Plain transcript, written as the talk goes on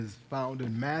Is found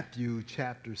in Matthew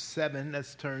chapter 7.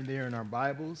 Let's turn there in our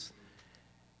Bibles.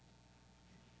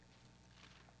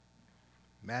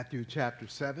 Matthew chapter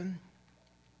 7.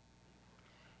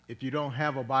 If you don't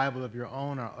have a Bible of your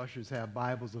own, our ushers have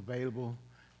Bibles available.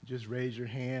 Just raise your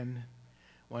hand.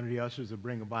 One of the ushers will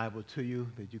bring a Bible to you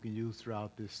that you can use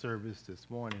throughout this service this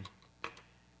morning. I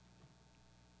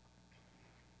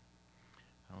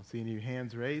don't see any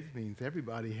hands raised. It means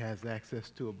everybody has access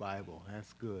to a Bible.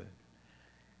 That's good.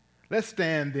 Let's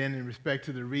stand then in respect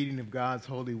to the reading of God's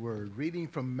holy word. Reading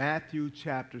from Matthew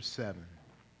chapter 7.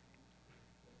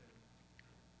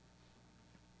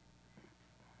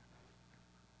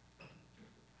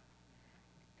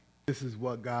 This is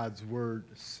what God's word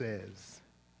says.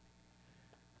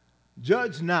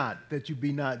 Judge not that you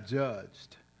be not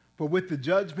judged, for with the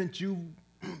judgment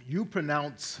you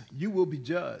pronounce, you will be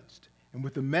judged, and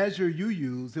with the measure you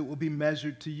use, it will be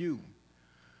measured to you.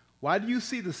 Why do you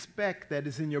see the speck that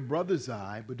is in your brother's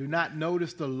eye, but do not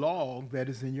notice the log that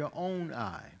is in your own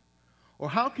eye? Or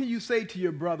how can you say to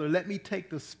your brother, let me take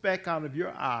the speck out of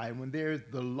your eye, when there is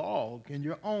the log in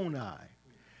your own eye?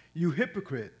 You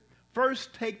hypocrite,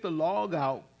 first take the log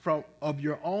out of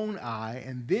your own eye,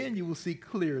 and then you will see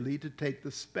clearly to take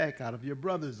the speck out of your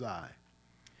brother's eye.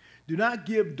 Do not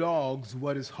give dogs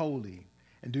what is holy,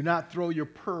 and do not throw your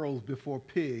pearls before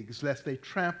pigs, lest they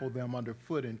trample them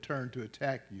underfoot and turn to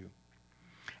attack you.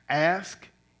 Ask,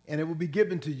 and it will be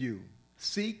given to you.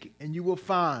 Seek, and you will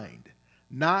find.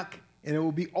 Knock, and it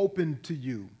will be opened to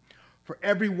you. For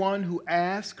everyone who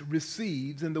asks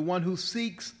receives, and the one who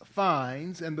seeks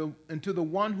finds, and to the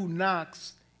one who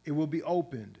knocks it will be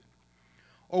opened.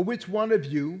 Or which one of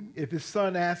you, if his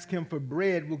son asks him for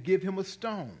bread, will give him a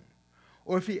stone?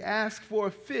 Or if he asks for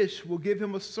a fish, will give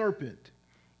him a serpent?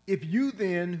 If you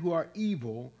then, who are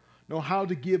evil, know how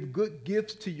to give good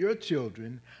gifts to your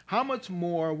children, how much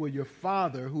more will your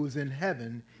Father who is in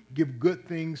heaven give good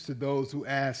things to those who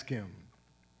ask him?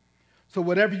 So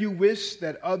whatever you wish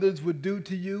that others would do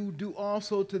to you, do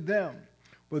also to them.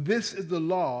 For this is the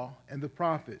law and the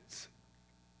prophets.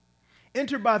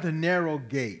 Enter by the narrow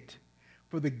gate,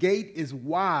 for the gate is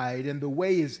wide and the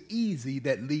way is easy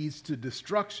that leads to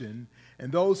destruction,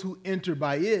 and those who enter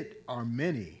by it are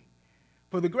many.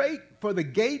 For the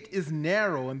gate is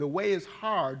narrow and the way is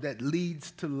hard that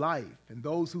leads to life, and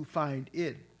those who find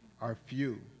it are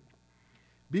few.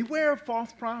 Beware of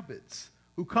false prophets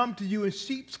who come to you in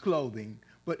sheep's clothing,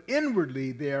 but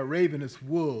inwardly they are ravenous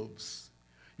wolves.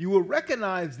 You will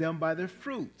recognize them by their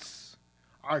fruits.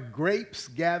 Are grapes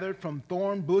gathered from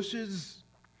thorn bushes,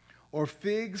 or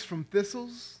figs from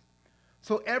thistles?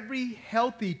 So every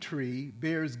healthy tree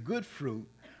bears good fruit,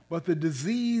 but the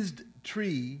diseased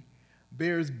tree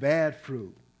bears bad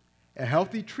fruit. A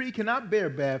healthy tree cannot bear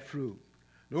bad fruit,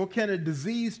 nor can a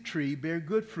diseased tree bear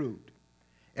good fruit.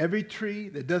 Every tree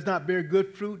that does not bear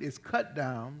good fruit is cut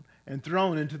down and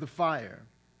thrown into the fire.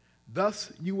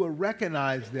 Thus you will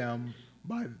recognize them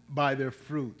by their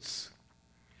fruits.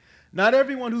 Not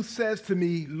everyone who says to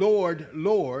me, Lord,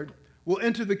 Lord, will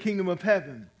enter the kingdom of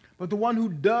heaven, but the one who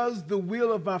does the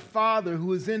will of my Father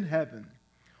who is in heaven.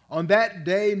 On that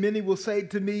day many will say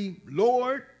to me,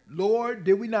 Lord, Lord,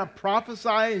 did we not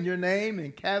prophesy in your name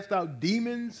and cast out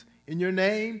demons in your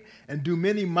name and do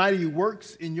many mighty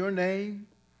works in your name?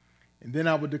 And then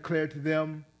I will declare to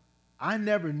them, I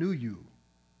never knew you.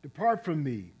 Depart from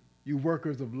me, you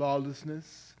workers of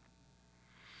lawlessness.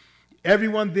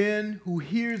 Everyone then who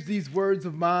hears these words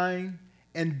of mine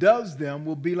and does them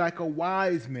will be like a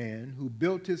wise man who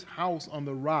built his house on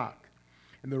the rock.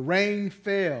 And the rain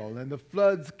fell, and the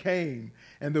floods came,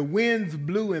 and the winds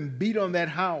blew and beat on that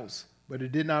house, but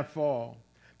it did not fall,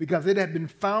 because it had been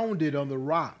founded on the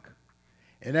rock.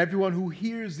 And everyone who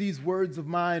hears these words of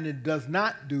mine and does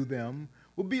not do them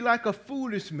will be like a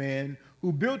foolish man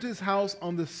who built his house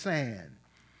on the sand.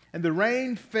 And the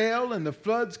rain fell, and the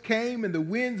floods came, and the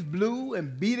winds blew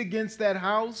and beat against that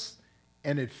house,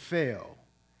 and it fell,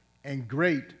 and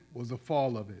great was the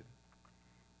fall of it.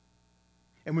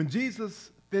 And when Jesus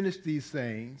finished these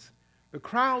things, the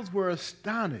crowds were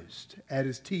astonished at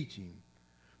his teaching,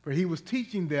 for he was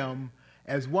teaching them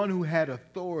as one who had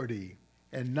authority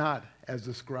and not as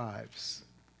the scribes.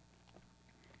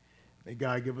 May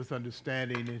God give us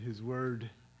understanding in his word.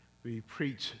 We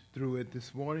preach through it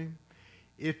this morning.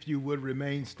 If you would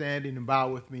remain standing and bow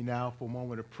with me now for a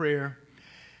moment of prayer.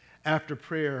 After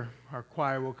prayer, our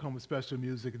choir will come with special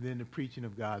music and then the preaching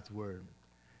of God's word.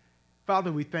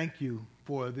 Father, we thank you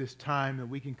for this time that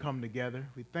we can come together.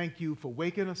 We thank you for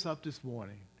waking us up this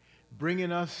morning,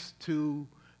 bringing us to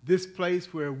this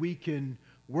place where we can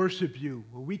worship you,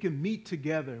 where we can meet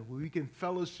together, where we can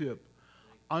fellowship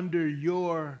under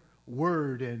your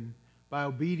word and by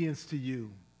obedience to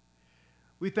you.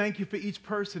 We thank you for each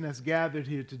person that's gathered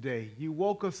here today. You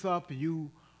woke us up,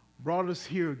 you brought us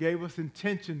here, gave us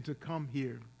intention to come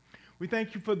here. We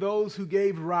thank you for those who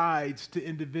gave rides to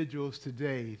individuals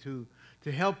today to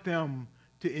help them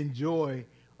to enjoy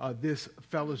this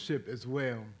fellowship as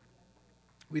well.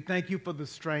 We thank you for the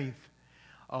strength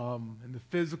and the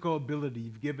physical ability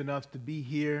you've given us to be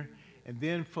here, and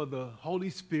then for the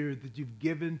Holy Spirit that you've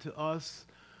given to us,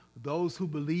 those who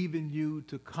believe in you,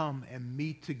 to come and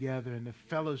meet together in the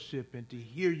fellowship and to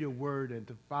hear your word and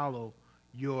to follow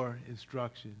your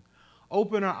instruction.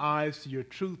 Open our eyes to your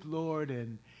truth, Lord,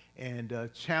 and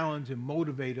challenge and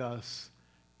motivate us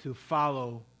to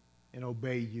follow and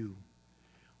obey you.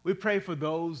 We pray for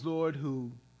those, Lord, who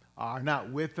are not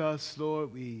with us,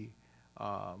 Lord. We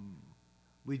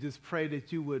just pray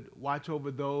that you would watch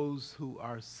over those who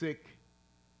are sick,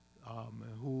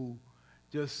 who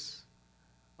just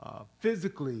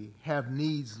physically have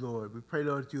needs, Lord. We pray,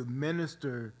 Lord, that you would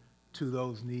minister to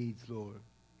those needs, Lord.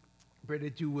 Pray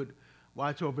that you would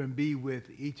watch over and be with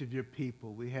each of your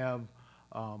people. We have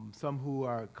some who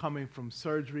are coming from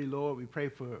surgery, Lord. We pray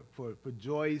for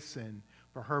Joyce and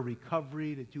for her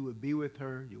recovery, that you would be with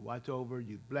her. You watch over,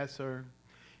 you bless her.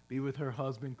 Be with her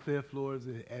husband, Cliff, Lord,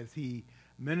 as he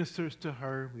ministers to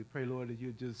her. We pray, Lord, that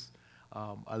you just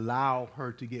allow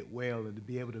her to get well and to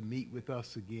be able to meet with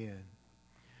us again.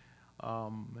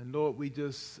 And Lord, we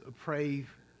just pray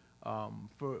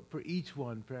for each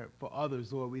one, for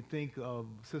others, Lord. We think of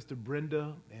Sister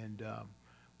Brenda, and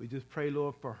we just pray,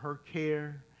 Lord, for her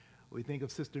care. We think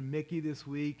of Sister Mickey this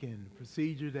week and the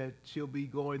procedure that she'll be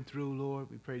going through,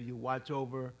 Lord. We pray that you watch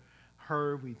over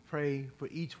her. We pray for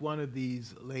each one of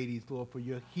these ladies, Lord, for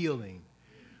your healing,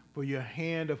 for your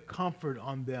hand of comfort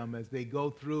on them as they go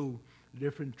through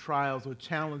different trials or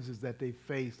challenges that they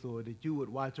face, Lord, that you would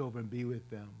watch over and be with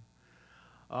them.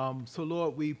 So,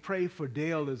 Lord, we pray for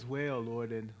Dale as well,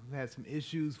 Lord, and who had some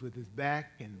issues with his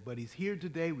back, but he's here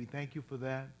today. We thank you for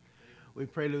that. We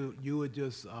pray that you would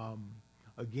just,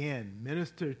 again,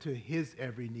 minister to his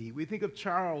every need. We think of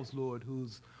Charles, Lord,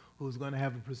 who's going to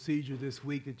have a procedure this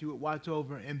week, that you would watch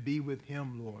over and be with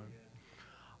him, Lord.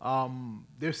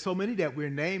 There's so many that we're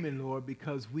naming, Lord,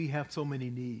 because we have so many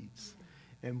needs.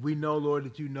 And we know, Lord,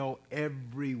 that you know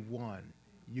everyone.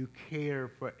 You care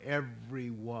for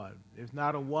everyone. There's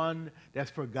not a one that's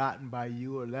forgotten by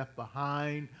you or left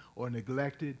behind or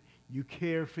neglected. You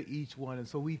care for each one. And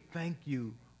so we thank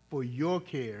you for your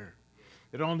care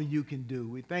that only you can do.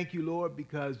 We thank you, Lord,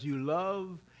 because you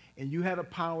love and you had a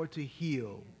power to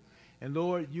heal. And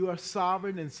Lord, you are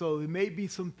sovereign, and so there may be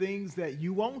some things that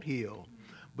you won't heal,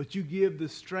 but you give the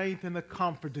strength and the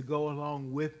comfort to go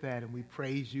along with that, and we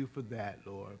praise you for that,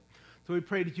 Lord. So we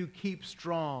pray that you keep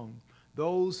strong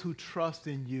those who trust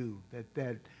in you,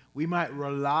 that we might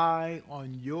rely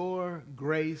on your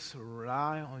grace,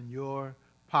 rely on your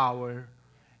power,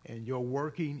 and your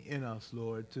working in us,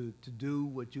 Lord, to do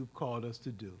what you've called us to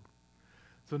do.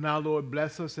 So now, Lord,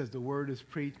 bless us as the word is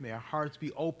preached. May our hearts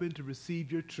be open to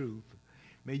receive your truth.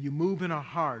 May you move in our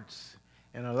hearts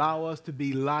and allow us to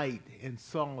be light and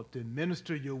salt and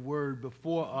minister your word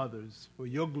before others for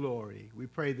your glory. We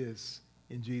pray this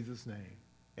in Jesus' name.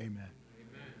 Amen.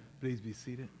 Please be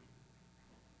seated.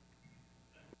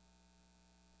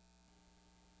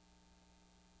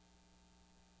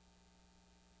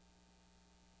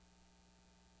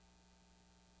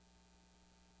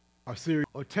 Our series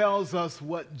tells us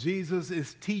what Jesus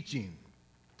is teaching.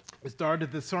 It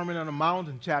started the Sermon on the Mount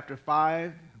in chapter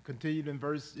 5, continued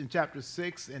in chapter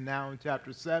 6, and now in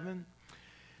chapter 7.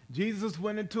 Jesus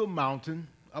went into a mountain,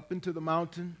 up into the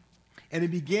mountain, and he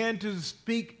began to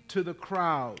speak to the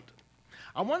crowd.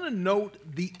 I want to note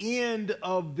the end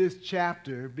of this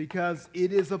chapter because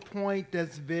it is a point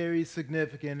that's very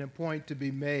significant, a point to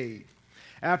be made.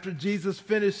 After Jesus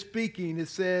finished speaking, it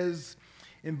says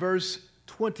in verse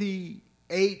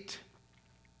 28,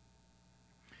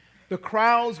 the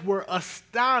crowds were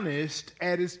astonished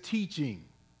at his teaching.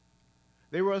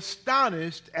 They were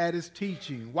astonished at his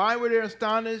teaching. Why were they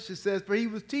astonished? It says, for he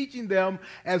was teaching them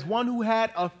as one who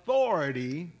had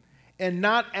authority and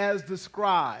not as the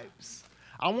scribes.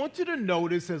 I want you to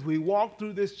notice as we walk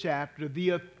through this chapter the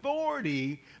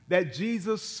authority that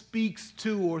Jesus speaks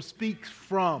to or speaks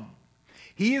from.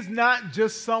 He is not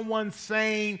just someone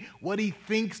saying what he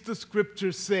thinks the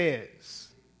scripture says.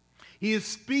 He is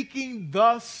speaking,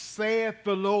 thus saith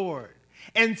the Lord.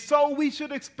 And so we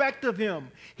should expect of him.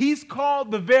 He's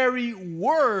called the very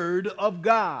Word of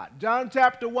God. John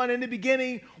chapter 1, in the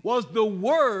beginning was the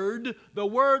Word. The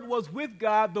Word was with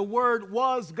God. The Word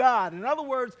was God. In other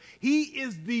words, he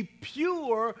is the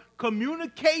pure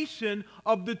communication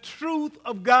of the truth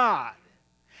of God.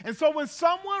 And so when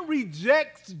someone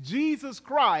rejects Jesus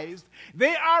Christ,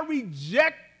 they are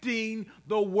rejecting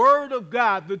the Word of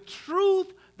God, the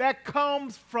truth that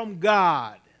comes from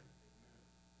God.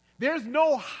 There's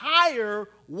no higher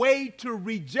way to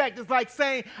reject. It's like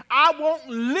saying, I won't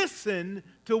listen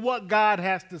to what God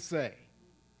has to say.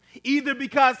 Either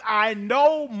because I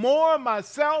know more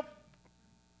myself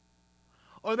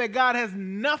or that God has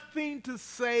nothing to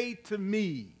say to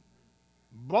me.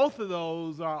 Both of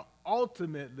those are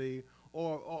ultimately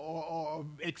or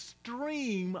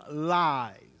extreme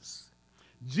lies.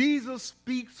 Jesus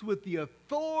speaks with the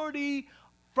authority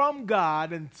from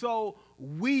God, and so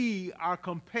we are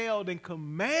compelled and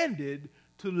commanded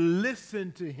to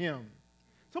listen to him.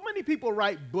 So many people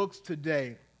write books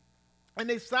today, and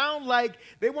they sound like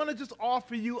they want to just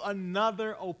offer you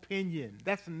another opinion.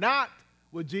 That's not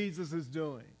what Jesus is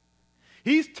doing.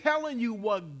 He's telling you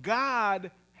what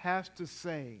God has to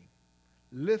say.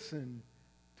 Listen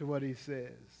to what he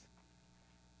says.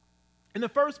 In the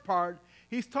first part,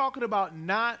 he's talking about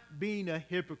not being a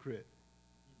hypocrite.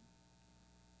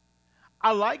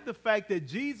 I like the fact that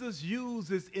Jesus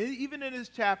uses, even in this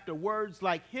chapter, words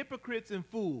like hypocrites and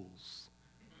fools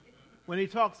when he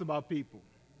talks about people.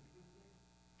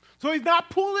 So he's not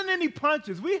pulling any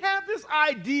punches. We have this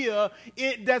idea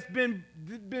that's been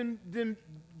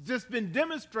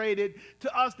demonstrated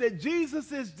to us that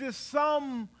Jesus is just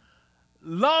some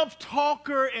love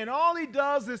talker, and all he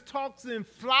does is talks in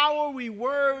flowery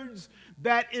words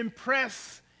that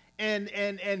impress and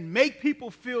make people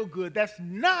feel good. That's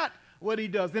not what he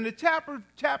does. In the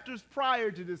chapters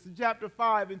prior to this, in chapter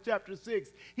 5 and chapter 6,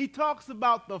 he talks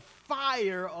about the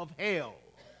fire of hell.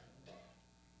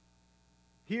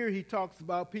 Here he talks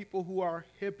about people who are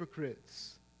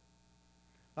hypocrites.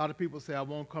 A lot of people say, I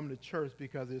won't come to church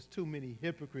because there's too many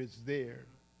hypocrites there.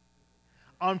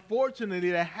 Unfortunately,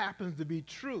 that happens to be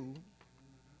true,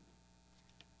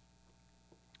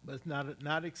 but it's not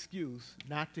an excuse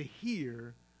not to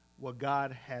hear what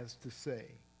God has to say.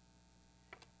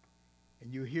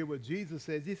 And you hear what Jesus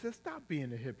says. He says, stop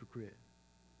being a hypocrite.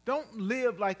 Don't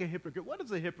live like a hypocrite. What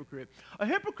is a hypocrite? A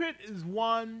hypocrite is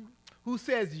one who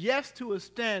says yes to a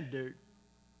standard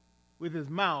with his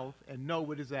mouth and no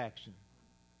with his action.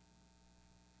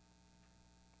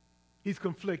 He's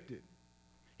conflicted.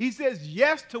 He says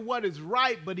yes to what is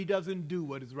right, but he doesn't do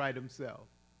what is right himself.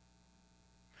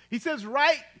 He says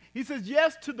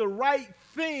yes to the right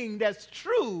thing that's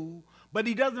true, but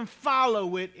he doesn't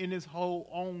follow it in his whole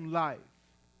own life.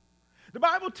 The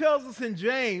Bible tells us in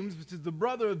James, which is the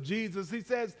brother of Jesus, he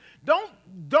says, don't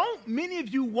many of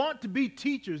you want to be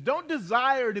teachers. Don't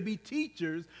desire to be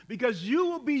teachers because you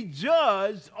will be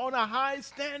judged on a high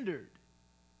standard.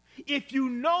 If you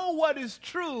know what is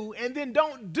true and then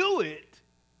don't do it,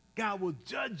 God will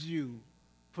judge you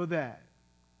for that.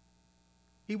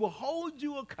 He will hold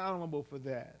you accountable for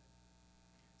that.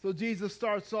 So Jesus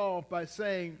starts off by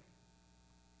saying,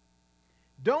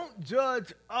 don't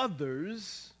judge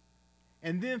others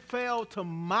and then fail to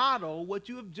model what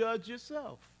you have judged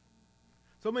yourself.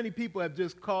 So many people have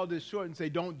just called this short and say,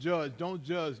 don't judge, don't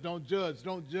judge, don't judge,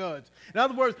 don't judge. In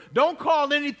other words, don't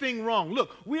call anything wrong.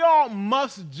 Look, we all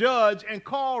must judge and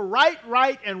call right,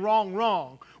 and wrong,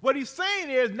 wrong. What he's saying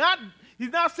is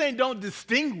he's not saying don't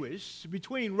distinguish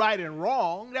between right and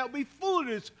wrong. That would be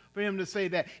foolish for him to say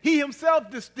that. He himself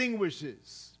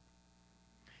distinguishes.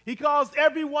 He calls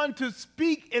everyone to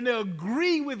speak and to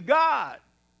agree with God.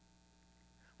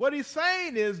 What he's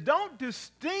saying is don't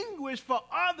distinguish for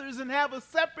others and have a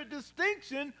separate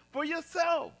distinction for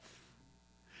yourself.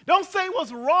 Don't say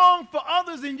what's wrong for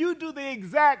others and you do the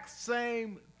exact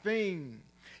same thing.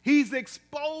 He's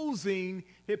exposing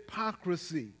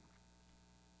hypocrisy.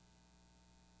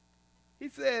 He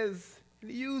says,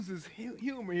 and he uses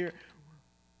humor here,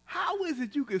 how is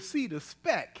it you can see the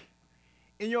speck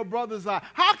in your brother's eye?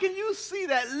 How can you see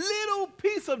that little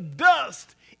piece of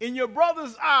dust in your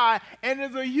brother's eye and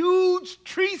there's a huge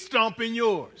tree stump in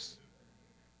yours?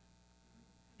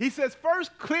 He says,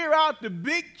 first clear out the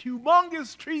big,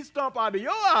 humongous tree stump out of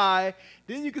your eye,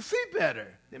 then you can see better.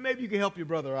 Then maybe you can help your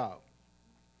brother out.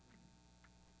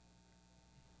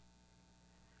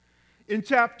 In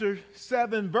chapter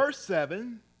 7, verse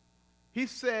 7, he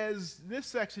says, in this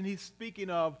section, he's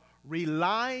speaking of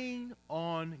relying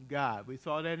on God. We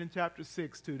saw that in chapter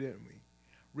 6 too, didn't we?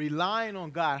 Relying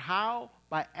on God. How?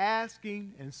 By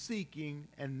asking and seeking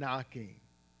and knocking.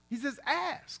 He says,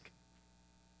 ask.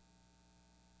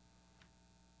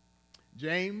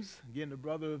 James, again, the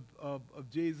brother of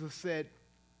Jesus, said,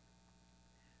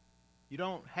 you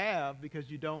don't have because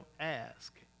you don't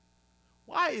ask.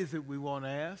 Why is it we won't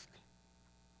ask?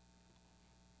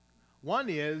 One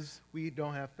is we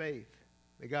don't have faith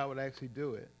that God would actually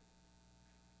do it.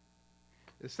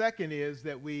 The second is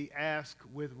that we ask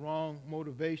with wrong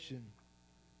motivation.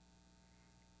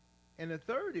 And the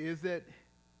third is that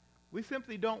we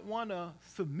simply don't want to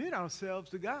submit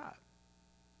ourselves to God.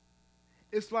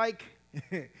 It's like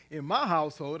in my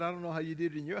household, I don't know how you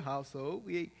did in your household,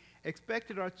 we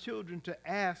expected our children to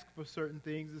ask for certain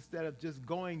things instead of just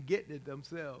going getting it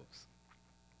themselves.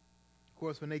 Of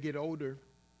course, when they get older,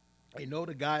 they know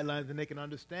the guidelines and they can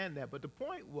understand that. But the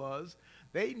point was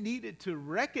they needed to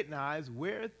recognize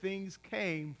where things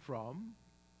came from,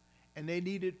 and they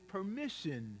needed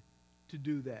permission to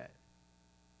do that.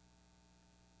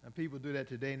 And people do that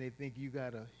today, and they think you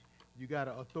got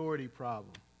an authority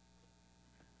problem.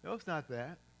 No, it's not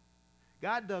that.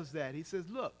 God does that. He says,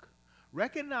 look,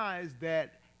 recognize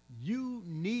that you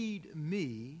need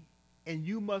me, and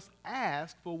you must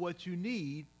ask for what you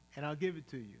need, and I'll give it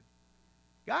to you.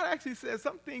 God actually says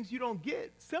some things you don't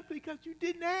get simply because you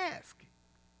didn't ask.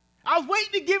 I was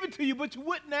waiting to give it to you, but you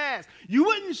wouldn't ask. You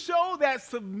wouldn't show that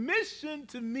submission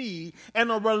to me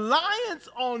and a reliance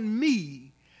on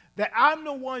me that I'm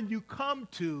the one you come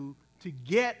to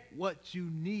get what you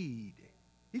need.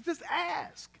 He says,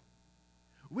 ask.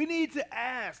 We need to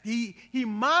ask. He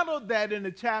modeled that in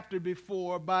the chapter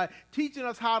before by teaching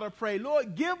us how to pray.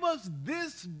 Lord, give us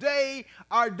this day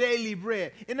our daily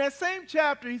bread. In that same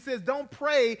chapter, he says, don't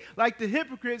pray like the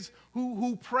hypocrites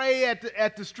who pray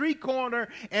at the street corner,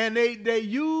 and they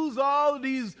use all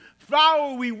these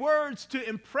flowery words to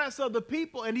impress other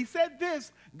people. And he said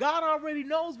this, God already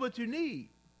knows what you need.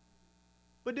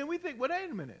 But then we think, well,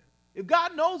 wait a minute. If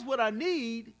God knows what I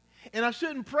need, and I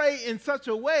shouldn't pray in such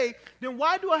a way, then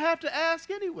why do I have to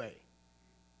ask anyway?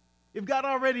 If God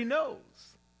already knows.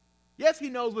 Yes, he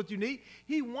knows what you need.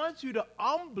 He wants you to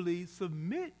humbly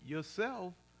submit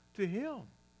yourself to him.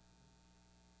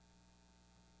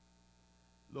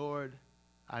 Lord,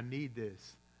 I need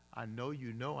this. I know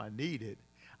you know I need it.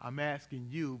 I'm asking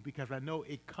you because I know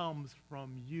it comes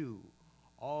from you.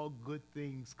 All good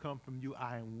things come from you.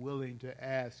 I am willing to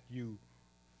ask you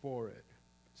for it.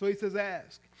 So he says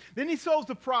ask. Then he shows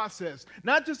the process.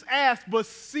 Not just ask, but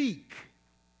seek.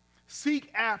 Seek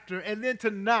after, and then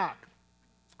to knock.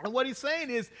 And what he's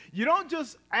saying is, you don't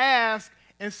just ask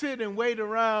and sit and wait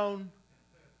around.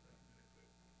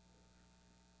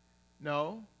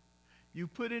 No. You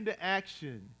put into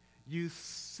action. You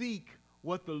seek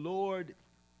what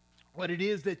it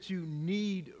is that you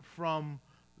need from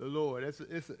the Lord.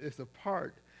 It's a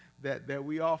part that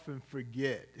we often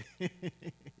forget.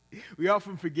 We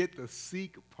often forget the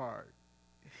seek part.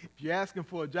 If you're asking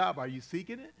for a job, are you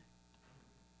seeking it?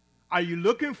 Are you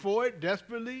looking for it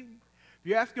desperately? If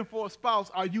you're asking for a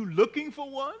spouse, are you looking for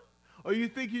one? Or you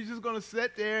think you're just going to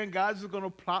sit there and God's just going to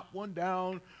plop one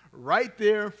down right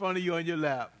there in front of you on your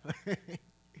lap?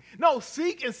 No,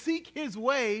 seek and seek his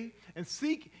way, and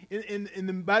seek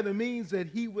by the means that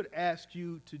he would ask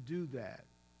you to do that,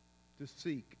 to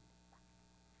seek.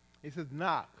 He says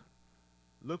knock.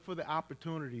 Look for the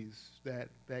opportunities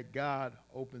that God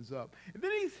opens up. And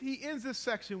then he ends this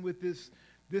section with this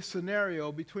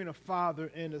scenario between a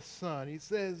father and a son. He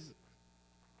says,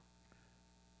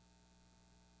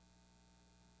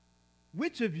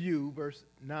 which of you, verse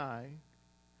 9,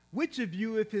 which of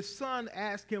you, if his son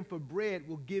asks him for bread,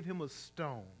 will give him a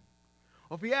stone?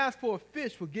 Or if he asks for a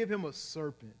fish, will give him a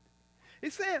serpent?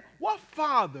 He's saying, what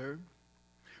father,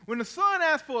 when the son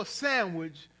asks for a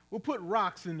sandwich, will put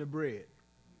rocks in the bread?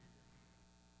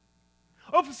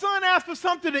 Or if the son asks for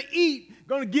something to eat,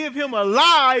 going to give him a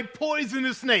live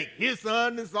poisonous snake. Here,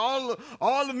 son, it's all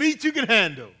the meat you can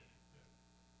handle.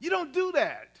 You don't do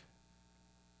that.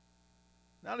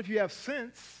 Not if you have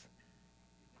sense.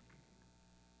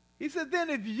 He said, then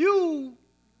if you,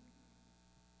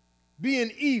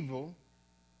 being evil,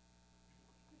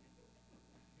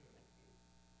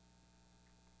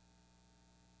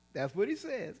 that's what he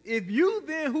says. If you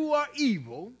then who are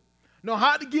evil know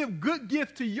how to give good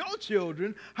gifts to your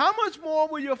children, how much more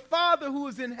will your Father who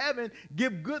is in heaven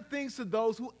give good things to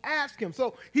those who ask him?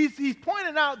 So he's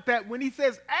pointing out that when he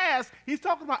says ask, he's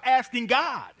talking about asking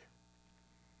God.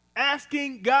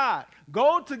 Asking God.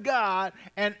 Go to God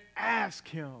and ask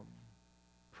him.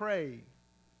 Pray.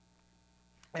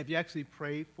 Have you actually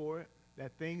prayed for it?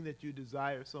 That thing that you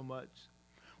desire so much?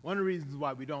 One of the reasons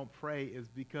why we don't pray is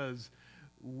because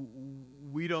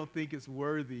we don't think it's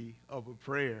worthy of a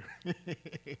prayer.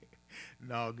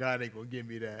 No, God ain't going to give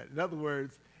me that. In other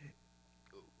words,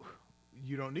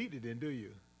 you don't need it then, do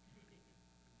you?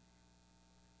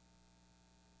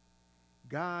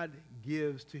 God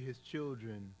gives to his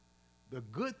children the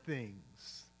good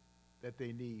things that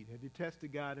they need. Have you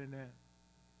tested God in that?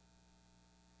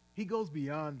 He goes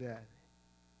beyond that.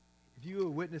 If you're a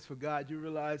witness for God, you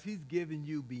realize he's giving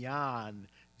you beyond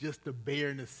just the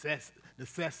bare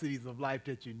necessities of life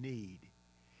that you need.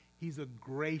 He's a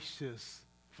gracious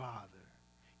Father.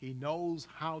 He knows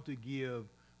how to give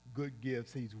good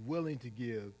gifts. He's willing to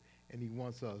give, and he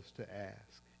wants us to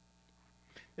ask.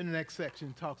 In the next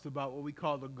section talks about what we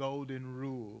call the golden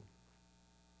rule.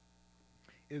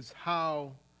 Is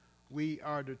how we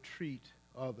are to treat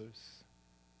others.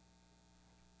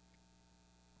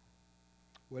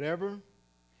 Whatever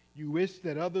you wish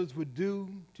that others would do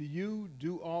to you,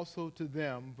 do also to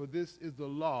them, for this is the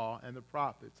law and the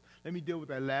prophets. Let me deal with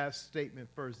that last statement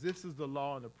first. This is the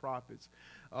law and the prophets.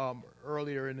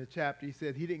 Earlier in the chapter, he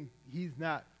said he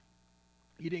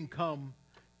didn't come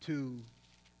to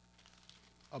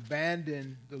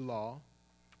abandon the law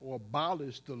or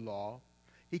abolish the law.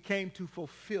 He came to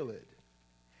fulfill it.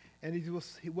 And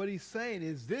what he's saying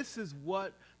is this is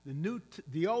what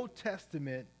the Old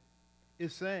Testament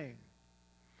is saying.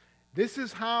 This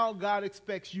is how God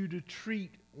expects you to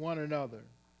treat one another.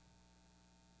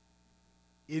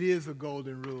 It is a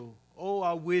golden rule. Oh,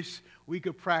 I wish we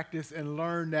could practice and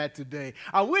learn that today.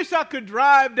 I wish I could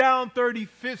drive down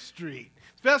 35th Street,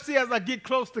 especially as I get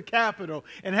close to Capitol,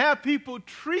 and have people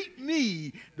treat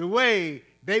me the way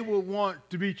they would want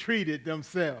to be treated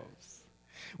themselves.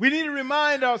 We need to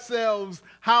remind ourselves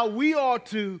how we ought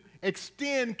to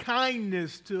extend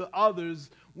kindness to others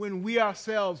when we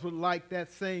ourselves would like that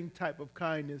same type of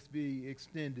kindness be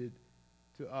extended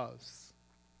to us.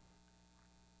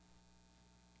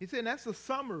 He said that's a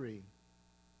summary.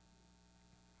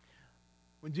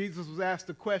 When Jesus was asked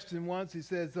a question once, he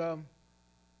says,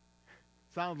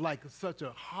 sounds like such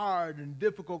a hard and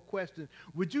difficult question.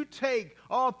 Would you take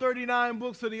all 39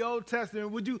 books of the Old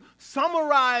Testament, would you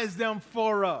summarize them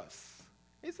for us?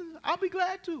 He says, I'll be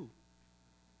glad to.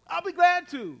 I'll be glad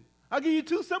to. I'll give you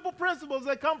two simple principles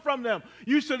that come from them.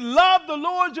 You should love the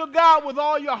Lord your God with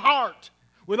all your heart,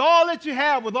 with all that you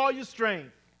have, with all your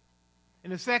strength.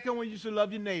 And the second one, you should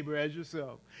love your neighbor as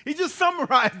yourself. He just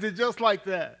summarized it just like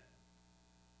that.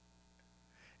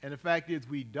 And the fact is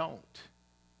we don't.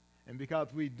 And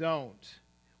because we don't,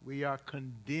 we are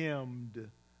condemned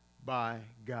by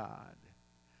God.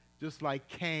 Just like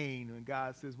Cain, when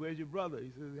God says, where's your brother?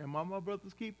 He says, am I my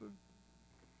brother's keeper?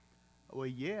 Well,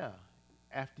 yeah,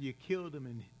 after you killed him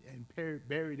and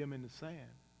buried him in the sand.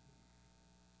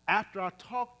 After I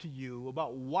talked to you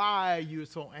about why you're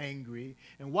so angry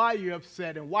and why you're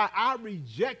upset and why I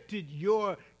rejected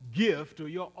your gift or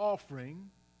your offering,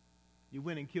 you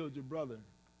went and killed your brother.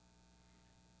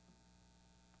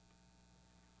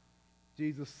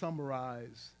 Jesus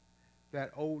summarized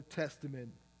that Old Testament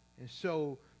and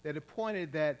showed that it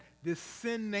pointed that this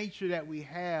sin nature that we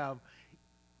have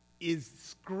is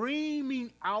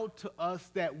screaming out to us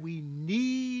that we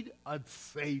need a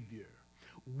Savior.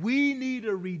 We need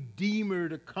a Redeemer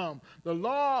to come. The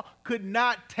law could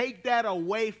not take that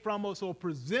away from us or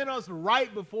present us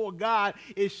right before God.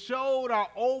 It showed our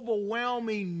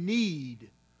overwhelming need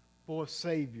for a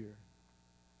Savior.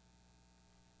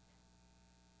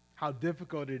 How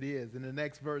difficult it is. In the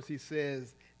next verse he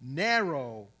says,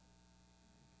 narrow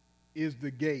is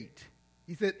the gate.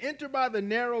 He said, enter by the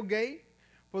narrow gate,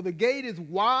 for the gate is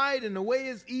wide and the way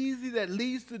is easy that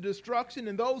leads to destruction,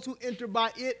 and those who enter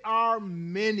by it are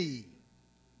many.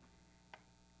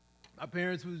 My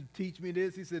parents would teach me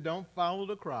this. He said, don't follow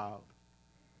the crowd.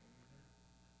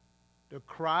 The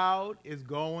crowd is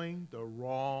going the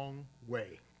wrong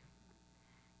way.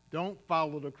 Don't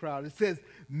follow the crowd. It says,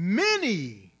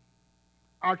 many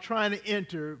are trying to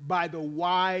enter by the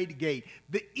wide gate,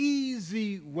 the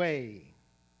easy way.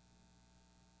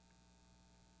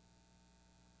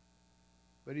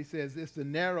 But he says it's the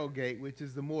narrow gate, which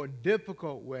is the more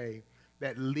difficult way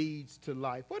that leads to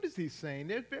life. What is he saying?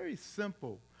 They're very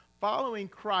simple. Following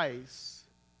Christ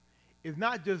is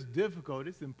not just difficult,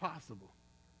 it's impossible.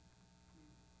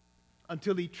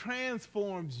 Until he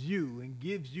transforms you and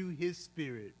gives you his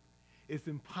spirit, it's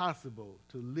impossible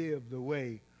to live the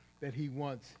way that he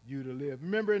wants you to live.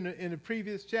 Remember in the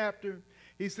previous chapter,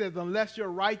 he says, unless your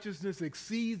righteousness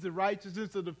exceeds the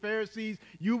righteousness of the Pharisees,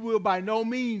 you will by no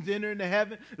means enter into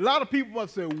heaven. A lot of people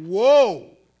must say,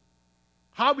 whoa,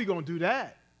 how are we going to do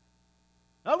that?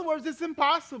 In other words, it's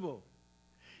impossible.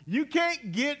 You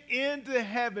can't get into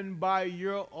heaven by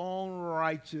your own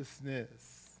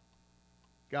righteousness.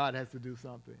 God has to do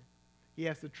something. He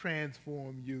has to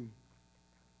transform you.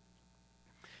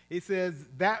 He says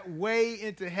that way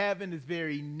into heaven is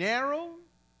very narrow,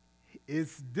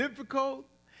 it's difficult,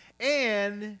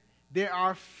 and there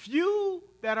are few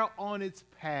that are on its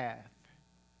path.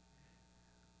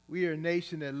 We are a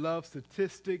nation that loves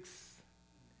statistics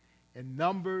and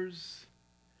numbers,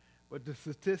 but the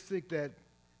statistic that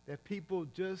people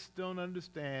just don't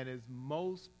understand is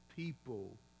most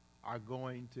people are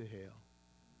going to hell.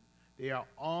 They are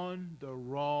on the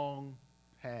wrong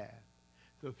path.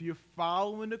 So if you're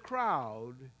following the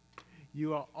crowd,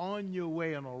 you are on your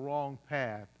way on a wrong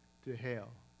path to hell.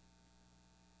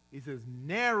 He says,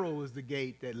 narrow is the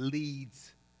gate that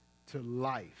leads to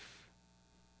life.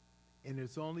 And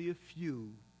it's only a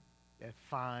few that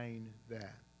find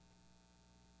that.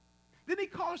 Then he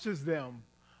cautions them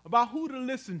about who to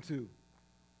listen to.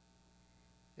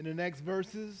 In the next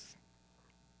verses,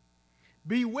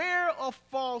 beware of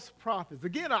false prophets.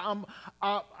 Again, I'm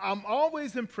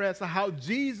always impressed at how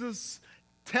Jesus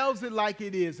tells it like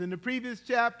it is. In the previous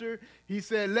chapter, he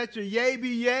said, let your yea be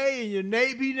yea and your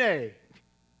nay be nay.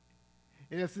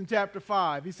 And that's in chapter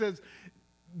 5. He says,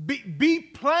 be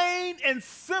plain and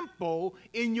simple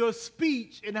in your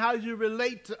speech and how you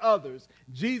relate to others.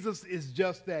 Jesus is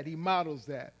just that. He models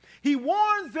that. He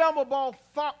warns them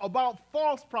about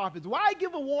false prophets. Why I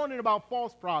give a warning about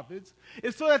false prophets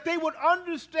is so that they would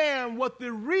understand what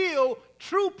the real,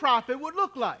 true prophet would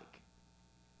look like.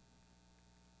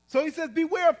 So he says,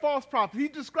 beware of false prophets. He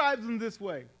describes them this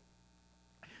way.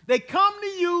 They come to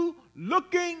you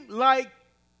looking like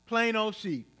plain old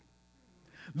sheep.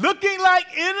 Looking like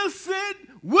innocent,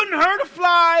 wouldn't hurt a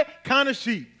fly kind of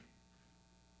sheep.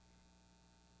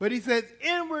 But he says,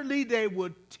 inwardly they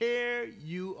would tear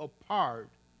you apart,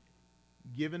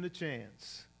 given a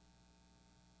chance.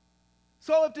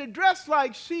 So if they're dressed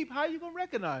like sheep, how are you going to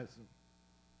recognize them?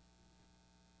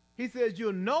 He says,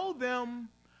 you'll know them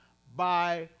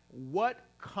by what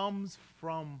comes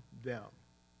from them.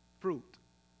 Fruit.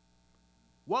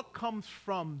 What comes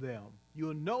from them?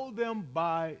 You'll know them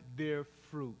by their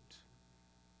fruit.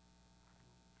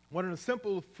 One of the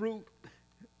simple fruit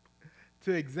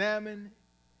to examine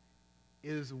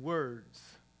is words.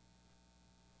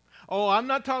 Oh, I'm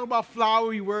not talking about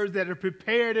flowery words that are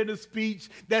prepared in a speech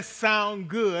that sound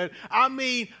good. I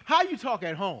mean, how you talk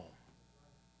at home.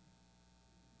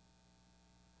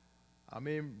 I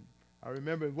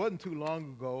remember it wasn't too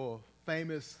long ago, a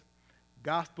famous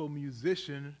gospel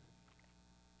musician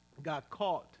got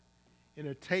caught in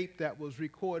a tape that was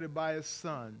recorded by his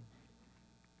son,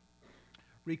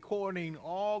 recording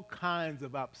all kinds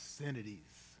of obscenities.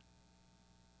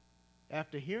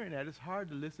 After hearing that, it's hard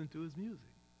to listen to his music.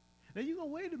 Now you go,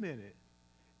 wait a minute.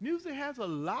 Music has a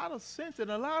lot of sense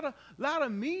and a lot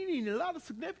of meaning and a lot of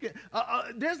significance.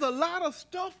 There's a lot of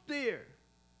stuff there.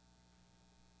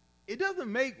 It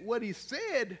doesn't make what he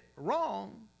said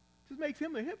wrong. It just makes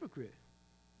him a hypocrite.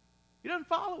 He doesn't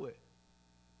follow it.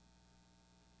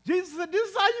 Jesus said, this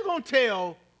is how you're going to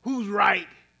tell who's right.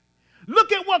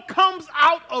 Look at what comes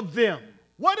out of them.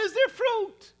 What is their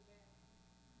fruit?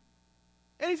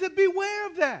 And he said, beware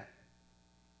of that.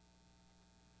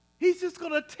 He's just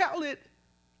going to tell it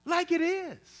like it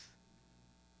is.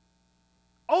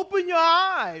 Open your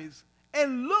eyes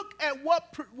and look at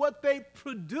what they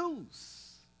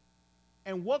produce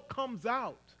and what comes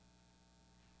out.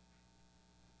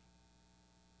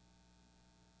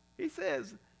 He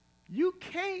says, you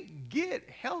can't get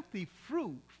healthy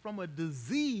fruit from a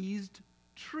diseased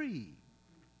tree.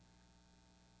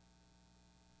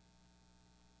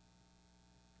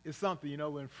 It's something,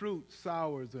 when fruit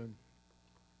sours and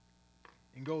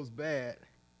goes bad,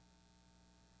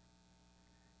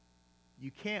 you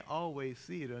can't always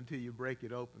see it until you break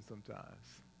it open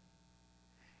sometimes.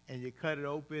 And you cut it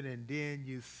open and then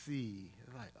you see,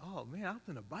 like, oh man, I'm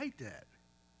going to bite that.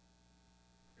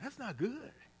 That's not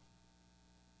good.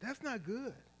 That's not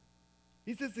good.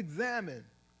 He says examine.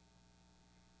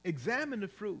 Examine the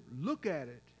fruit. Look at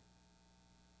it.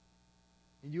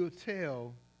 And you'll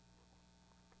tell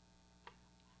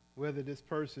whether this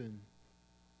person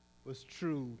was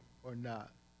true or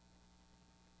not.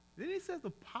 Then he says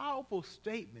a powerful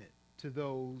statement to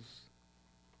those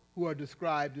who are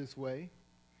described this way.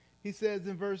 He says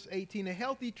in verse 18, a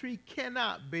healthy tree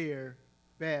cannot bear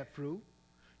bad fruit,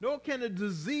 nor can a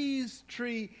diseased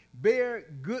tree bear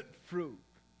good fruit.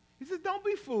 He says, don't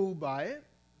be fooled by it.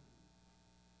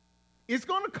 It's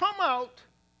going to come out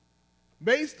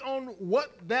based on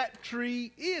what that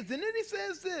tree is. And then he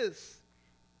says this.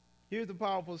 Here's a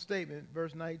powerful statement,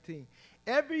 verse 19.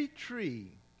 Every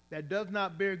tree that does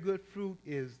not bear good fruit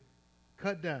is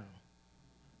cut down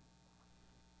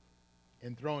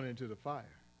and thrown into the fire.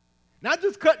 Not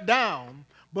just cut down,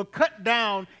 but cut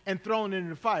down and thrown into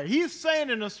the fire. He's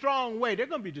saying in a strong way, they're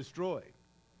going to be destroyed.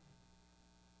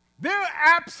 They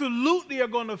absolutely are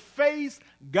going to face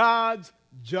God's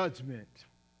judgment.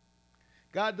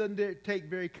 God doesn't take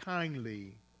very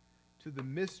kindly to the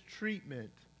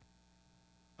mistreatment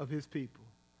of his people.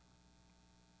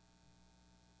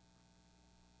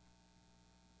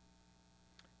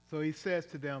 So he says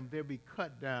to them, they'll be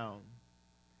cut down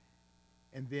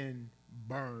and then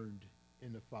burned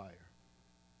in the fire.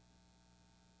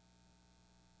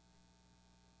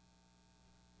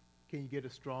 Can you get a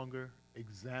stronger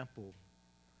example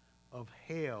of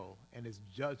hell and its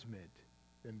judgment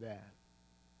than that?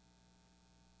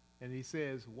 And he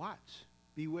says, watch,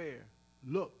 beware,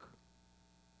 look,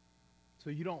 so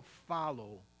you don't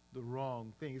follow the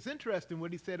wrong thing. It's interesting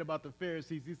what he said about the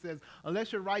Pharisees. He says,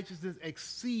 unless your righteousness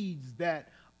exceeds that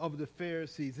of the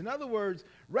Pharisees. In other words,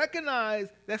 recognize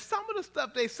that some of the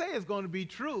stuff they say is going to be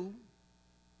true,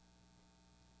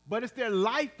 but it's their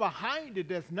life behind it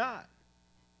that's not.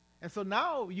 And so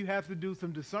now you have to do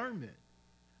some discernment.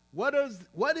 What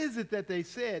is it that they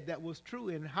said that was true,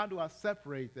 and how do I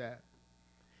separate that?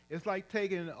 It's like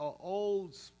taking an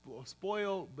old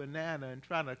spoiled banana and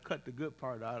trying to cut the good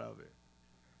part out of it.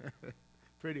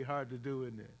 Pretty hard to do,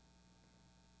 isn't it?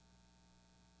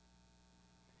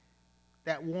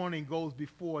 That warning goes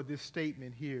before this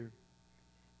statement here.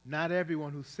 Not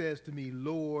everyone who says to me,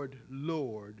 Lord,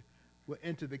 Lord, will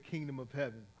enter the kingdom of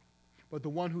heaven, but the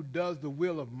one who does the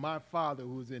will of my Father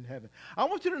who is in heaven. I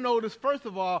want you to notice, first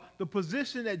of all, the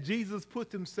position that Jesus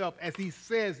puts himself as he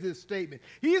says this statement.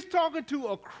 He is talking to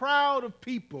a crowd of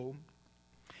people,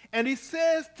 and he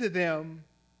says to them,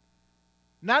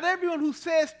 not everyone who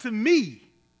says to me,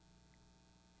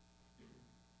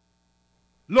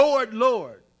 Lord,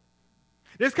 Lord.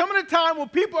 There's coming a time when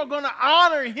people are going to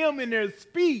honor him in their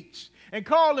speech and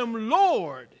call him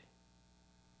Lord.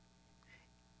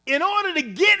 In order to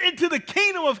get into the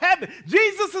kingdom of heaven,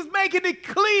 Jesus is making it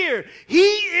clear he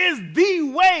is the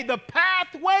way, the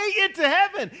pathway into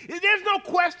heaven. There's no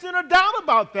question or doubt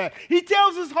about that. He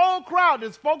tells his whole crowd,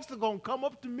 there's folks that are going to come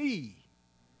up to me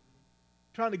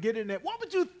trying to get in there. What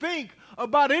would you think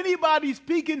about anybody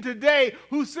speaking today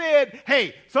who said,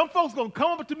 hey, some folks are going to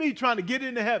come up to me trying to get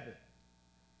into heaven?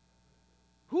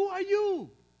 Who are you?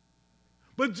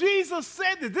 But Jesus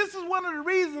said this. This is one of the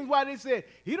reasons why they said,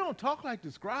 he don't talk like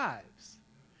the scribes.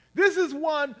 This is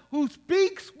one who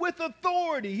speaks with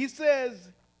authority. He says,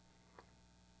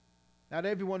 not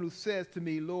everyone who says to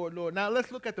me, Lord, Lord. Now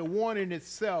let's look at the warning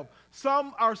itself.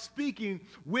 Some are speaking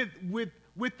with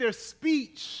their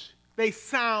speech. They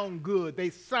sound good. They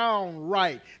sound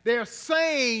right. They're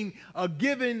saying,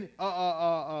 giving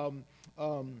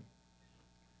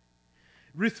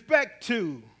respect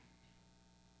to.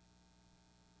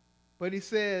 But he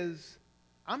says,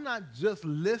 I'm not just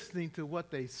listening to what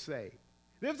they say.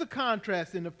 There's a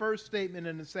contrast in the first statement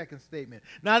and the second statement.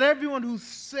 Not everyone who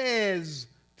says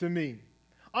to me.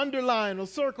 Underline or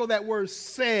circle that word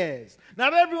says.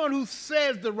 Not everyone who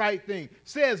says the right thing,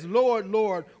 says, Lord,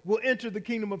 Lord, will enter the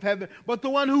kingdom of heaven, but the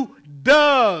one who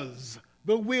does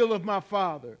the will of my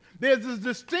Father. There's this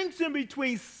distinction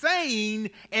between saying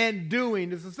and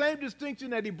doing. It's the same distinction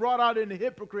that he brought out in the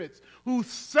hypocrites who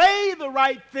say the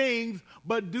right things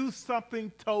but do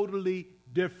something totally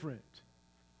different.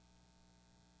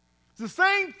 It's the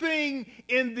same thing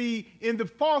in the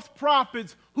false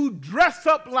prophets who dress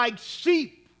up like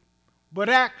sheep but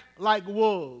act like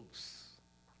wolves.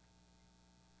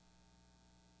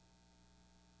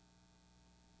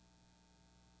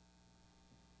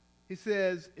 He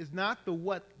says, it's not the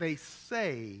what they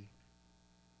say,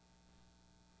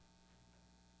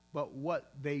 but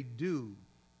what they do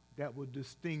that will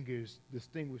distinguish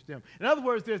them. In other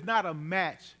words, there's not a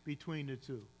match between the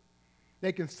two.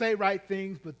 They can say right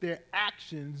things, but their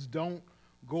actions don't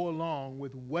go along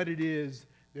with what it is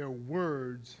their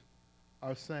words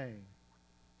are saying.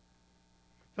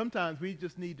 Sometimes we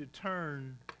just need to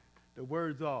turn the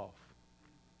words off.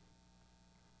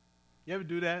 You ever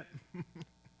do that?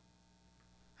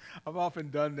 I've often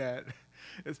done that,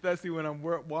 especially when I'm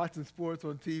watching sports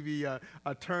on TV.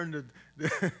 I turn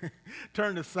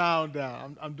the sound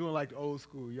down. I'm doing like the old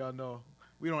school. Y'all know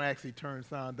we don't actually turn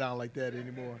sound down like that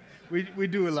anymore. We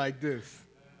do it like this.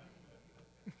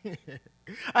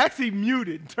 I actually mute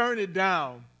it, turn it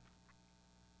down,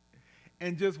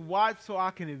 and just watch so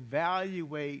I can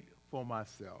evaluate for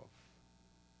myself.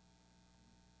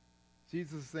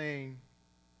 Jesus is saying,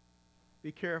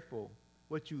 be careful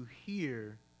what you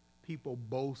hear people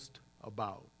boast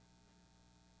about.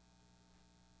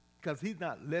 because he's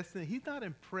not listening. He's not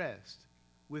impressed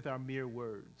with our mere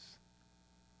words.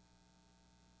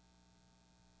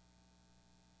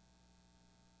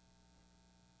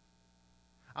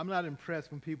 I'm not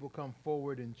impressed when people come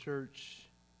forward in church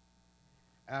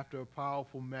after a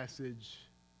powerful message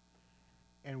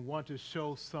and want to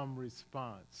show some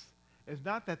response. It's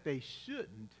not that they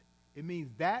shouldn't. It means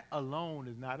that alone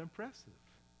is not impressive.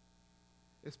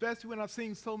 Especially when I've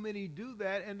seen so many do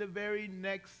that, and the very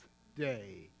next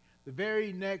day, the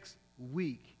very next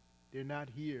week, they're not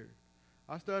here.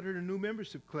 I started a new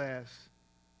membership class,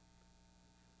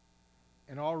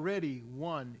 and already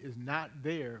one is not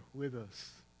there with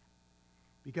us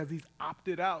because he's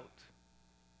opted out.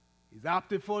 He's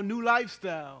opted for a new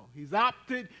lifestyle. He's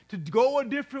opted to go a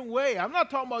different way. I'm not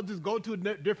talking about just go to a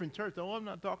different church. No, I'm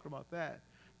not talking about that.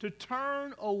 To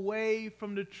turn away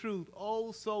from the truth,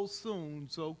 oh, so soon,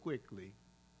 so quickly.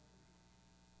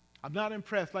 I'm not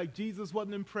impressed, like Jesus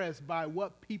wasn't impressed by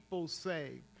what people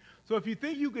say. So if you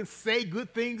think you can say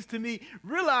good things to me,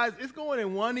 realize it's going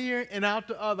in one ear and out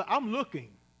the other. I'm looking.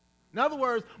 In other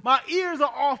words, my ears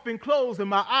are often closed and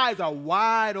my eyes are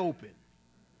wide open.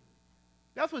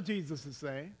 That's what Jesus is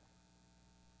saying.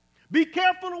 Be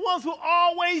careful of the ones who are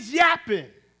always yapping.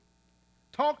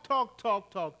 Talk.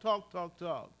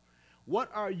 What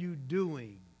are you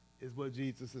doing is what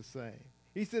Jesus is saying.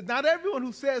 He says, not everyone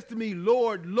who says to me,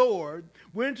 Lord, Lord,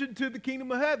 will enter into the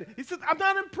kingdom of heaven. He says, I'm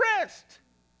not impressed.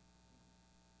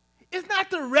 It's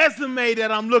not the resume that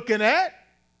I'm looking at.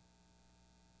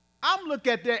 I'm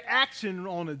looking at their action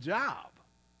on a job.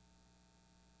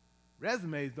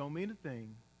 Resumes don't mean a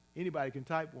thing. Anybody can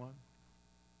type one.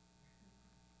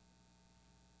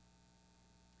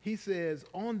 He says,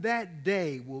 on that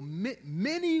day,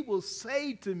 many will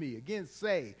say to me, again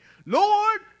say,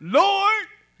 Lord, Lord.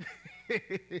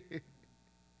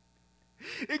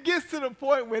 It gets to the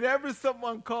point whenever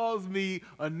someone calls me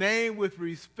a name with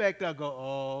respect, I go,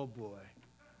 oh boy.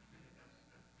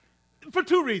 For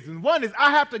two reasons. One is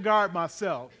I have to guard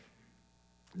myself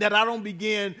that I don't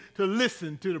begin to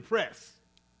listen to the press.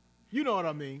 You know what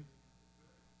I mean.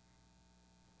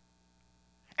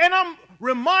 And I'm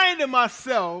reminding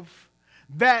myself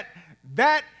that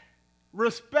that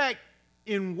respect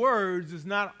in words is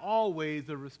not always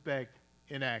a respect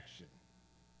in action.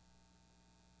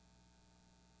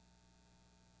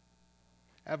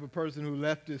 I have a person who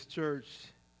left this church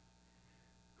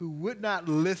who would not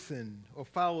listen or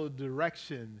follow the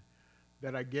direction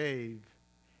that I gave,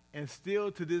 and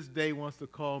still to this day wants to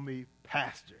call me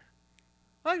pastor.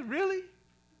 Like, really?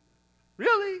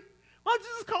 Really? Why don't you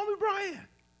just call me Brian?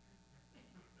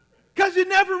 Because you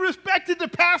never respected the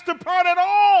pastor part at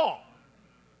all.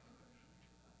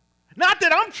 Not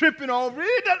that I'm tripping over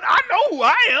it. I know who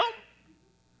I am.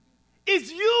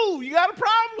 It's you. You got a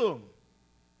problem.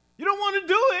 You don't want to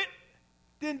do it.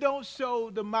 Then don't show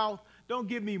the mouth. Don't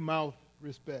give me mouth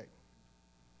respect.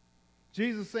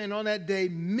 Jesus saying on that day,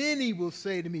 many will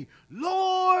say to me,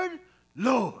 Lord,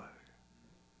 Lord.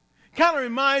 Kind of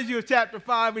reminds you of chapter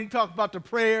 5 when he talks about the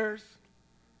prayers.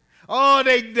 Oh,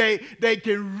 they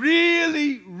can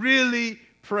really, really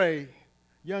pray.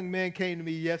 A young man came to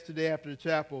me yesterday after the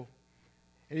chapel,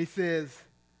 and he says,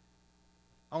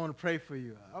 I want to pray for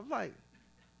you. I was like,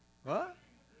 what?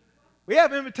 We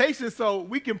have invitations so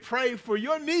we can pray for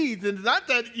your needs. And it's not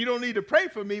that you don't need to pray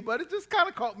for me, but it just kind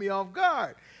of caught me off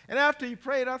guard. And after he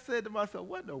prayed, I said to myself,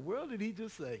 what in the world did he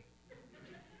just say?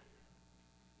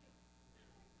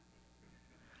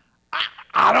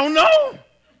 I don't know.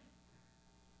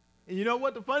 And you know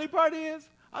what the funny part is?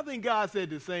 I think God said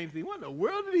the same thing. What in the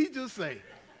world did he just say?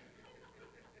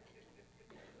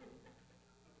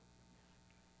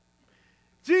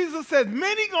 Jesus says,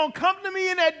 many going to come to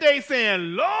me in that day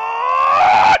saying,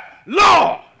 Lord,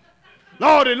 Lord,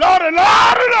 Lordy, Lordy,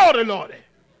 Lordy, Lordy, Lordy.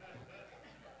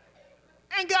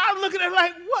 And God looking at it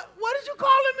like, what is you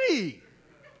calling me?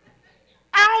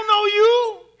 I don't know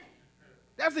you.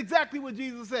 That's exactly what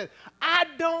Jesus said. I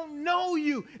don't know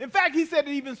you. In fact, he said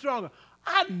it even stronger.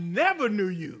 I never knew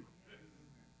you.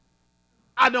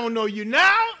 I don't know you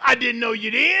now. I didn't know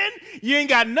you then. You ain't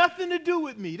got nothing to do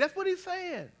with me. That's what he's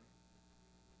saying.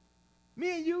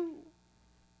 Me and you,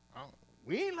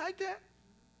 we ain't like that.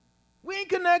 We ain't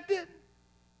connected.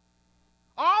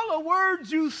 All the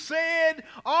words you said,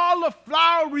 all the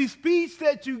flowery speech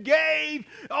that you gave,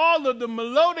 all of the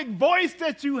melodic voice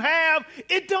that you have,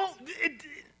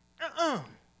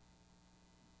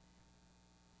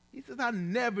 He says, I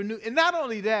never knew. And not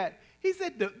only that, he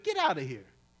said, get out of here.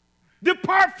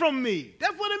 Depart from me.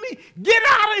 That's what it means. Get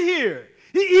out of here.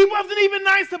 He wasn't even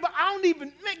nice about,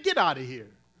 get out of here.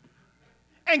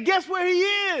 And guess where he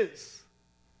is?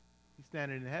 He's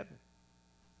standing in heaven.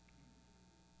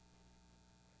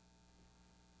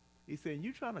 He said,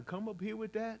 you trying to come up here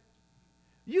with that?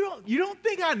 You don't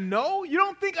think I know? You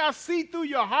don't think I see through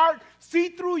your heart, see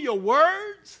through your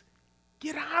words?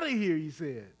 Get out of here, he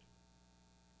said.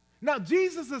 Now,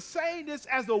 Jesus is saying this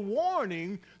as a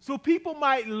warning so people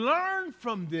might learn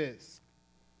from this.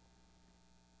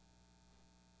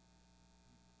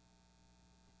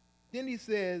 Then he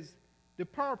says,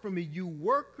 depart from me, you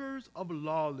workers of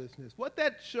lawlessness. What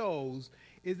that shows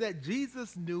is that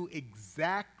Jesus knew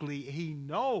exactly, he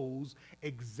knows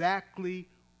exactly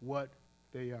what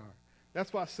they are.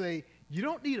 That's why I say you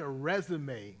don't need a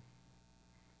resume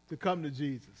to come to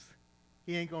Jesus.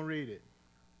 He ain't going to read it.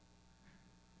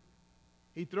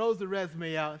 He throws the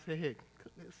resume out and says, hey,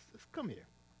 let's come here.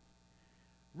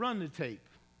 Run the tape.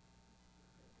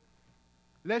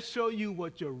 Let's show you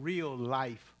what your real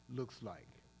life looks like.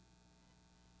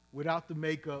 Without the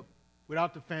makeup,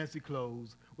 without the fancy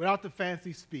clothes, without the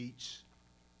fancy speech,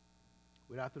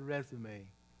 without the resume.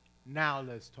 Now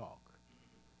let's talk.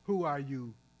 Who are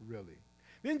you really?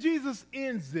 Then Jesus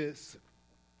ends this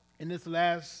in this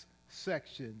last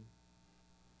section.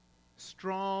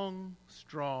 Strong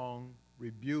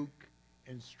rebuke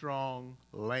and strong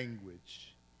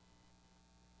language.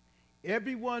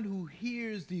 Everyone who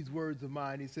hears these words of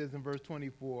mine, he says in verse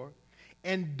 24,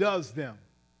 and does them.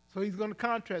 So he's going to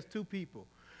contrast two people.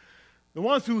 The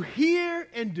ones who hear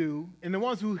and do, and the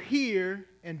ones who hear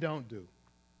and don't do.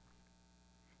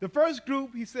 The first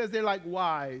group, he says they're like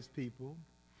wise people.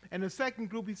 And the second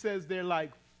group, he says they're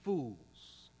like fools.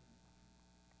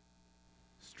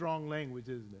 Strong language,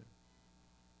 isn't it?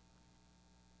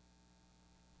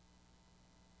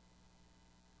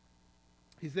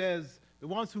 He says the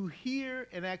ones who hear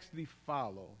and actually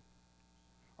follow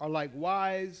are like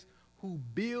wise who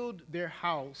build their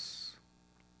house.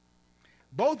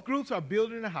 Both groups are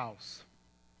building a house.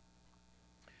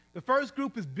 The first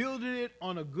group is building it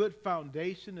on a good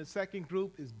foundation. The second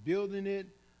group is building it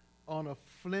on a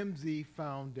flimsy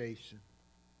foundation.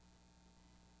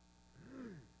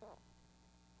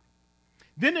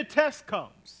 Then the test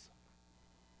comes.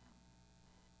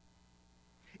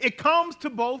 It comes to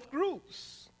both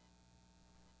groups.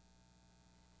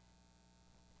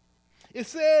 It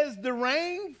says the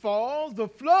rain falls, the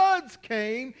floods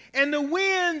came, and the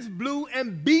winds blew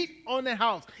and beat on the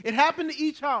house. It happened to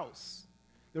each house.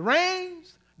 The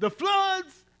rains, the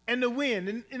floods, and the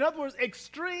wind. In other words,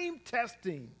 extreme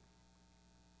testing.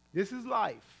 This is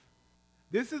life.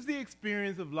 This is the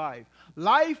experience of life.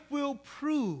 Life will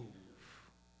prove.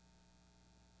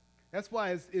 That's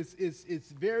why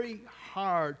it's very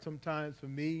hard sometimes for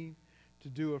me to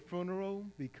do a funeral,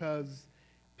 because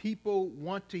people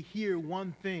want to hear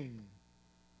one thing,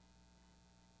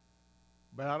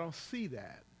 but I don't see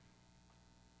that.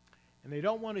 And they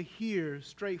don't want to hear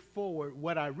straightforward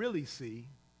what I really see.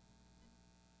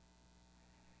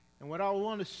 And what I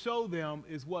want to show them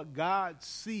is what God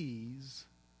sees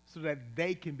so that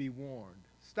they can be warned.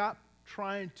 Stop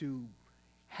trying to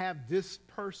have this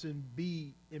person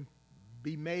be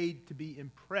made to be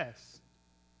impressed,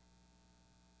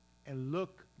 and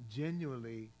look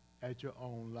genuinely at your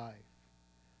own life.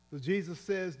 So Jesus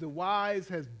says the wise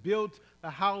has built a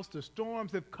house, the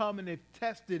storms have come and they've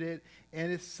tested it,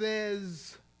 and it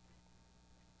says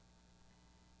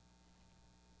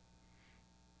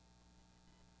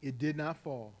it did not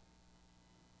fall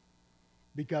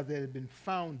because it had been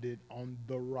founded on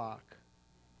the rock.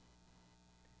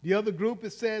 The other group,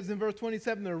 it says in verse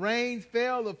 27, the rains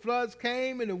fell, the floods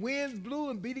came, and the winds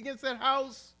blew and beat against that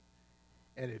house,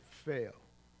 and it fell.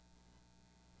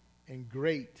 And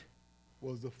great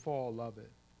was the fall of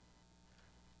it.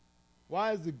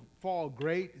 Why is the fall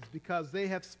great? It's because they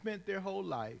have spent their whole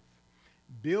life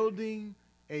building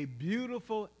a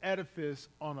beautiful edifice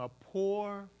on a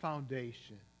poor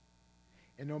foundation.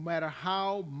 And no matter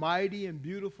how mighty and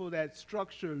beautiful that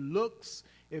structure looks,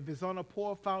 if it's on a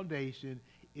poor foundation,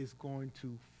 it's going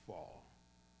to fall.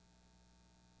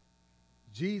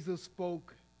 Jesus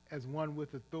spoke as one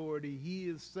with authority. He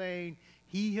is saying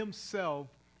he himself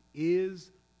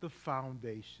is the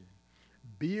foundation.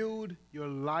 Build your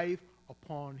life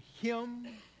upon him,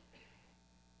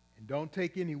 and don't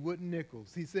take any wooden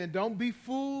nickels. He said, don't be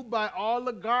fooled by all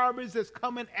the garbage that's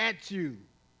coming at you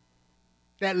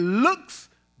that looks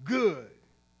good,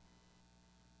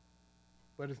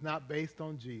 but it's not based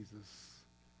on Jesus.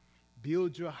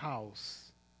 Build your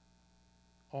house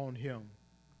on him.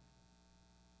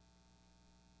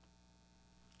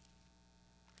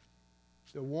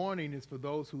 The warning is for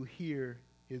those who hear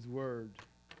his word.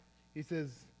 He says,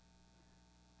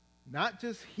 not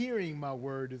just hearing my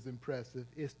word is impressive,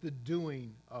 it's the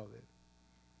doing of it.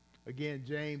 Again,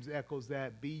 James echoes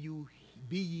that, be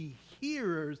be ye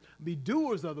hearers, be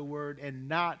doers of the word, and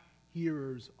not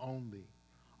hearers only.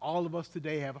 All of us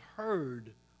today have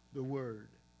heard the word.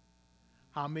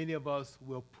 How many of us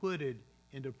will put it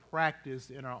into practice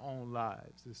in our own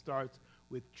lives? It starts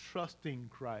with trusting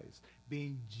Christ,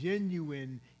 being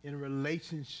genuine in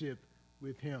relationship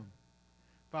with him.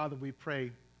 Father, we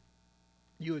pray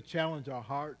you would challenge our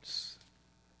hearts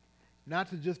not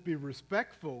to just be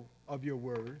respectful of your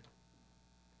word,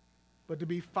 but to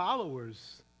be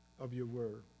followers of your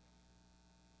word.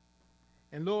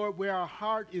 And Lord, where our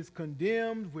heart is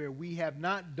condemned, where we have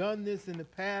not done this in the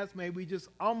past, may we just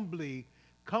humbly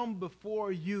come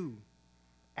before you,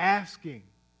 asking,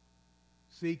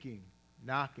 seeking,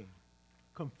 knocking,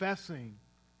 confessing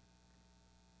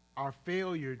our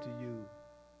failure to you,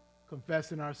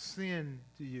 confessing our sin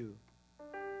to you.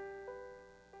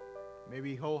 May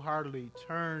we wholeheartedly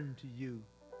turn to you.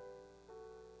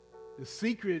 The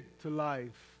secret to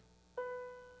life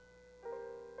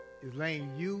is laying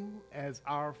you as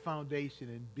our foundation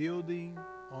and building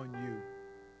on you.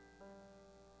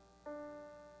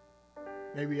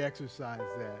 May we exercise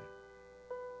that.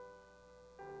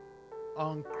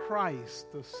 On Christ,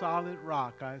 the solid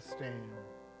rock, I stand.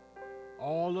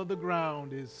 All of the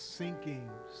ground is sinking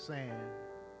sand.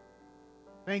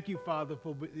 Thank you, Father,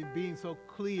 for being so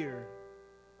clear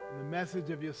in the message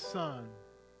of your Son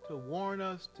to warn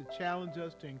us, to challenge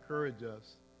us, to encourage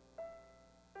us,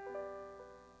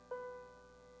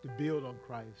 to build on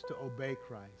Christ, to obey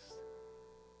Christ.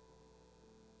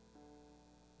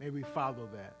 May we follow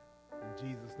that. In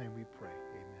Jesus' name we pray.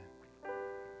 Amen.